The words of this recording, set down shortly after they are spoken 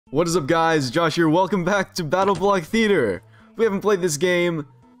What is up, guys? Josh here. Welcome back to BattleBlock Theater. We haven't played this game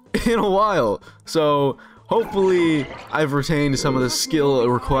in a while, so hopefully I've retained some of the skill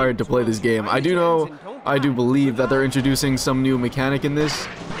required to play this game. I do believe that they're introducing some new mechanic in this,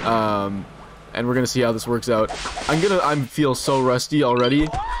 and we're gonna see how this works out. I feel so rusty already,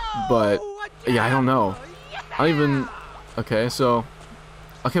 but yeah, I don't know. Okay,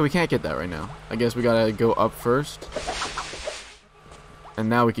 we can't get that right now. I guess we gotta go up first. And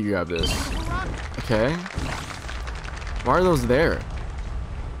now we can grab this. Okay. Why are those there?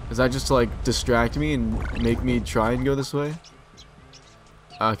 Is that just to, like, distract me and make me try and go this way?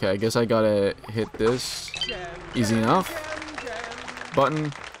 Okay, I guess I gotta hit this. Easy enough.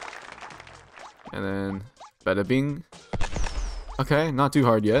 Button. And then bada bing. Okay, not too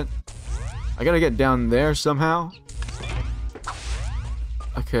hard yet. I gotta get down there somehow.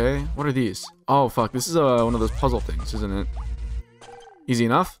 Okay, what are these? Oh, fuck. This is one of those puzzle things, isn't it? Easy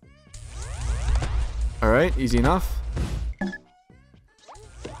enough. Alright, easy enough.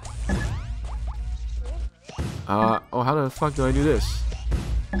 Oh, how the fuck do I do this?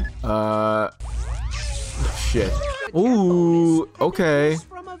 Shit. Ooh, okay.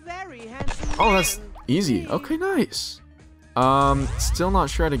 Oh, that's easy. Okay, nice. Still not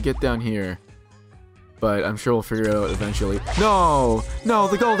sure how to get down here. But I'm sure we'll figure it out eventually. No! No,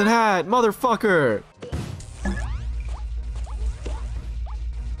 the golden hat! Motherfucker!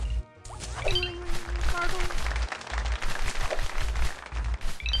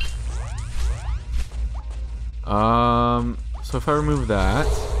 So if I remove that,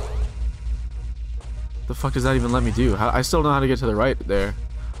 the fuck does that even let me do? I still know how to get to the right there.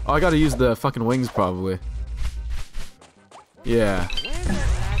 Oh, I gotta use the fucking wings probably. Yeah.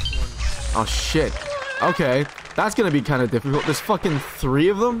 Oh shit. Okay, that's gonna be kind of difficult. There's fucking 3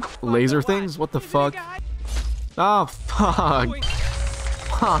 of them? Laser things? What the fuck? Oh, fuck.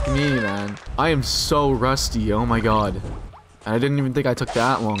 Fuck me, man. I am so rusty. Oh my god. I didn't even think I took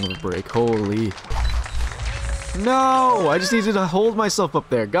that long of a break. Holy. No! I just needed to hold myself up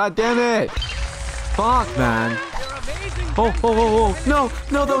there. God damn it! Fuck, man. Oh. No!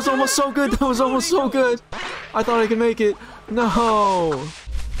 No, that was almost so good. That was almost so good. I thought I could make it. No!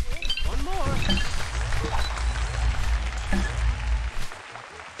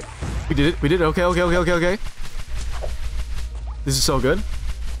 We did it. We did it. Okay. This is so good.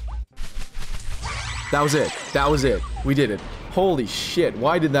 That was it. That was it. We did it. Holy shit.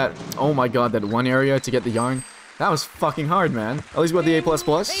 Why did that... Oh my god, that one area to get the yarn. That was fucking hard, man. At least we got the A++.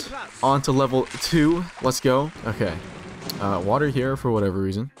 On to level 2. Let's go. Okay. Water here for whatever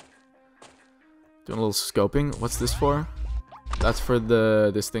reason. Doing a little scoping. What's this for? That's for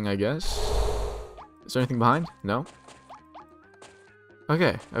this thing, I guess. Is there anything behind? No?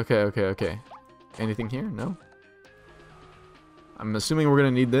 Okay. Anything here? No? I'm assuming we're gonna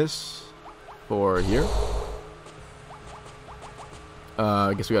need this for here.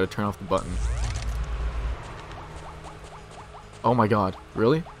 I guess we gotta turn off the button. Oh my god.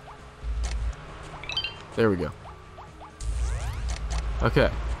 Really? There we go.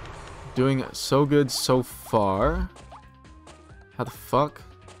 Okay. Doing so good so far. How the fuck?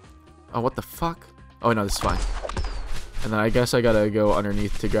 Oh, what the fuck? Oh, no, this is fine. And then I guess I gotta go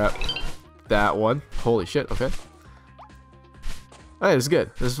underneath to grab that one. Holy shit, okay. Hey, this is good.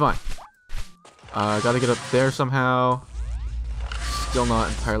 This is fine. Gotta get up there somehow. Still not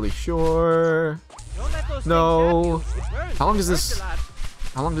entirely sure. No. How long does this...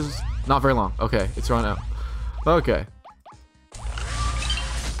 Not very long. Okay, it's run out. Okay.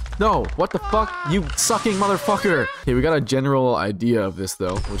 No, what the fuck? You sucking motherfucker! Okay, we got a general idea of this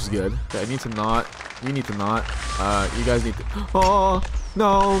though, which is good. Okay, I need to not... You need to not. You guys need to... Oh,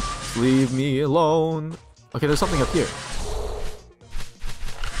 no! Leave me alone. Okay, there's something up here.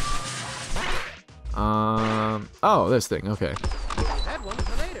 Oh, this thing, okay.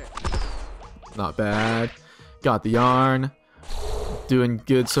 Not bad. Got the yarn. Doing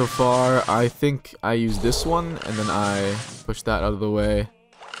good so far. I think I use this one, and then I push that out of the way.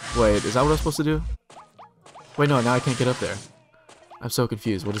 Wait, is that what I'm supposed to do? Wait, no, now I can't get up there. I'm so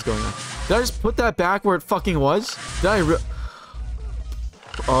confused. What is going on? Did I just put that back where it fucking was? Did I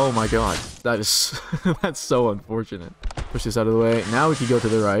Oh my god. That is... That's so unfortunate. Push this out of the way. Now we can go to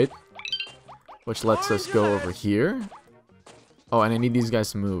the right. Which lets us go over here. Oh, and I need these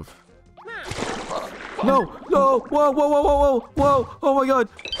guys to move. No! No! Whoa! Oh my god!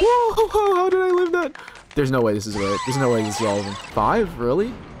 Whoa! How did I live that? There's no way this is right. There's no way this is all of them. 5?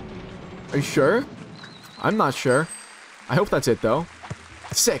 Really? Are you sure? I'm not sure. I hope that's it, though.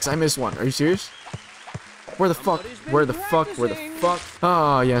 6! I missed one. Are you serious? Where the fuck? Where the fuck? Where the fuck?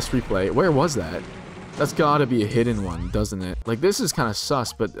 Ah, yes, replay. Where was that? That's gotta be a hidden one, doesn't it? Like, this is kind of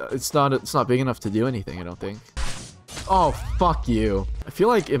sus, but it's not big enough to do anything, I don't think. Oh, fuck you. I feel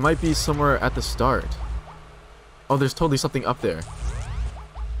like it might be somewhere at the start. Oh, there's totally something up there.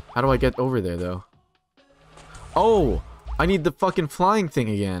 How do I get over there, though? Oh, I need the fucking flying thing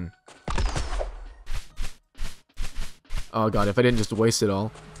again. Oh god, if I didn't just waste it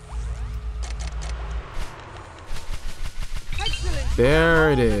all.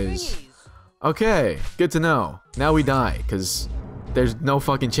 There it is. Okay, good to know. Now we die, because there's no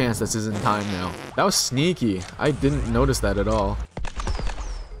fucking chance this is in time now. That was sneaky. I didn't notice that at all.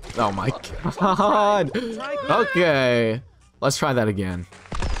 Oh my god. Okay, let's try that again.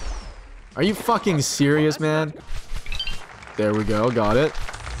 Are you fucking serious, man? There we go, got it.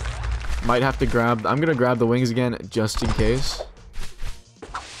 Might have to grab... I'm gonna grab the wings again, just in case.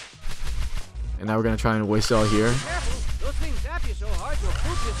 And now we're gonna try and waste it all here.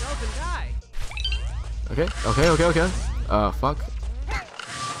 Okay. Fuck.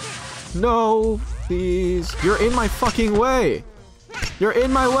 No, please. You're in my fucking way. You're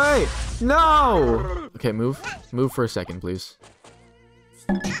in my way. No. Okay, move. Move for a second, please.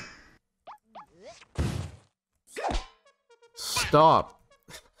 Stop.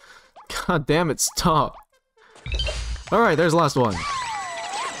 God damn it, stop. Alright, there's the last one.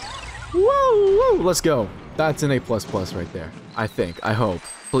 Woo, woo, let's go. That's an A++ right there. I think. I hope.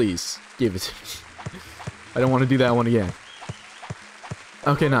 Please, give it to me. I don't want to do that one again.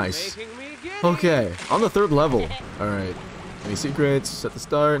 Okay, nice. Okay, on the 3rd level. Alright. Any secrets at the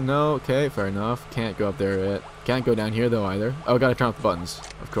start? No. Okay, fair enough. Can't go up there yet. Can't go down here, though, either. Oh, gotta turn off the buttons.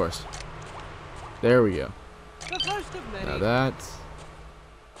 Of course. There we go. Now that...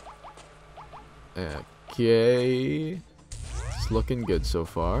 Okay. It's looking good so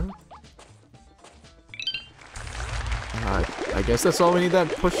far. I guess that's all we need that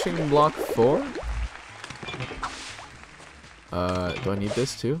pushing block for. Do I need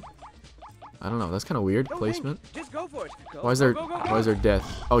this too? I don't know. That's kind of weird placement. Why is there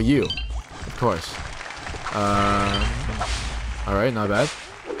death? Oh, you. Of course. Alright, not bad.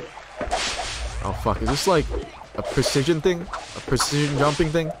 Oh fuck, is this like a precision thing? A precision jumping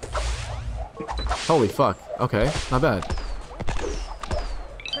thing? Holy fuck. Okay, not bad.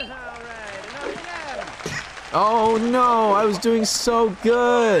 Oh no, I was doing so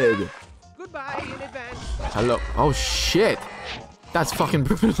good. Goodbye in advance. Hello. Oh shit. That's fucking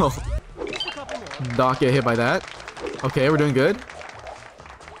brutal. Not get hit by that. Okay, we're doing good.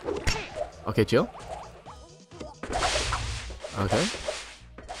 Okay, chill. Okay.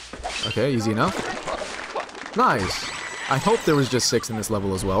 Okay, easy enough. Nice. I hope there was just 6 in this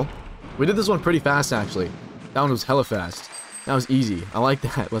level as well. We did this one pretty fast, actually. That one was hella fast. That was easy. I like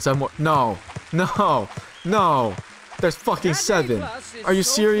that. Let's have more. No. No. No. There's fucking 7. Are you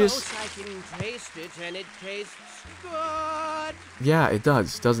serious? Yeah, it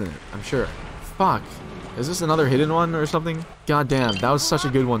does, doesn't it? I'm sure. Fuck. Is this another hidden one or something? God damn, that was such a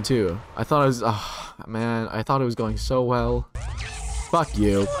good one too. I thought it was... Oh, man, I thought it was going so well. Fuck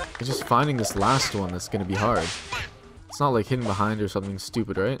you. It's just finding this last one that's gonna be hard. It's not like hidden behind or something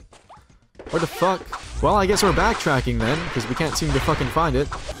stupid, right? Where the fuck? Well, I guess we're backtracking then, because we can't seem to fucking find it.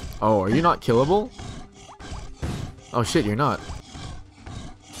 Oh, are you not killable? Oh shit, you're not.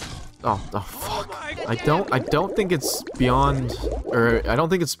 Oh fuck. I don't think it's beyond, or I don't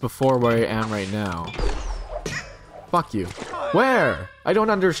think it's before where I am right now. Fuck you. Where? I don't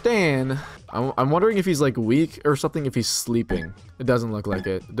understand. I'm wondering if he's like weak or something, if he's sleeping. It doesn't look like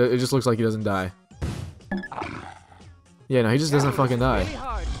it. It just looks like he doesn't die. Yeah, no, he just doesn't fucking die.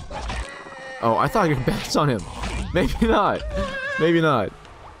 Oh, I thought you could bounce on him. Maybe not. Maybe not.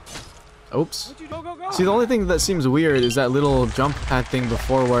 Oops. See, the only thing that seems weird is that little jump pad thing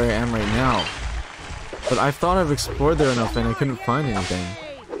before where I am right now. But I thought I've explored there enough and I couldn't find anything.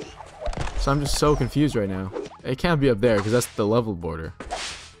 So I'm just so confused right now. It can't be up there because that's the level border.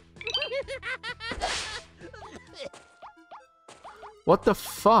 What the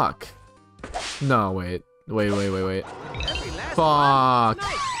fuck? No, wait. Wait. Fuck.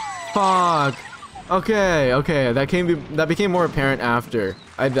 Fuck. Okay. That became more apparent after.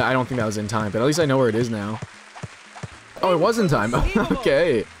 I don't think that was in time, but at least I know where it is now. Oh, it was in time.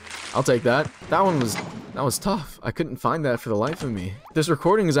 Okay. I'll take that. That was tough. I couldn't find that for the life of me. This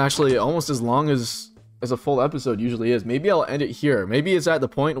recording is actually almost as long as a full episode usually is. Maybe I'll end it here. Maybe it's at the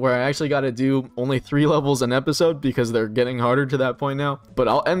point where I actually got to do only 3 levels an episode because they're getting harder to that point now. But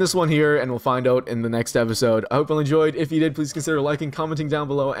I'll end this one here and we'll find out in the next episode. I hope you enjoyed. If you did, please consider liking, commenting down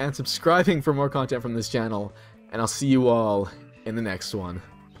below, and subscribing for more content from this channel. And I'll see you all in the next one.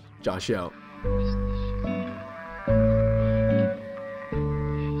 Josh out.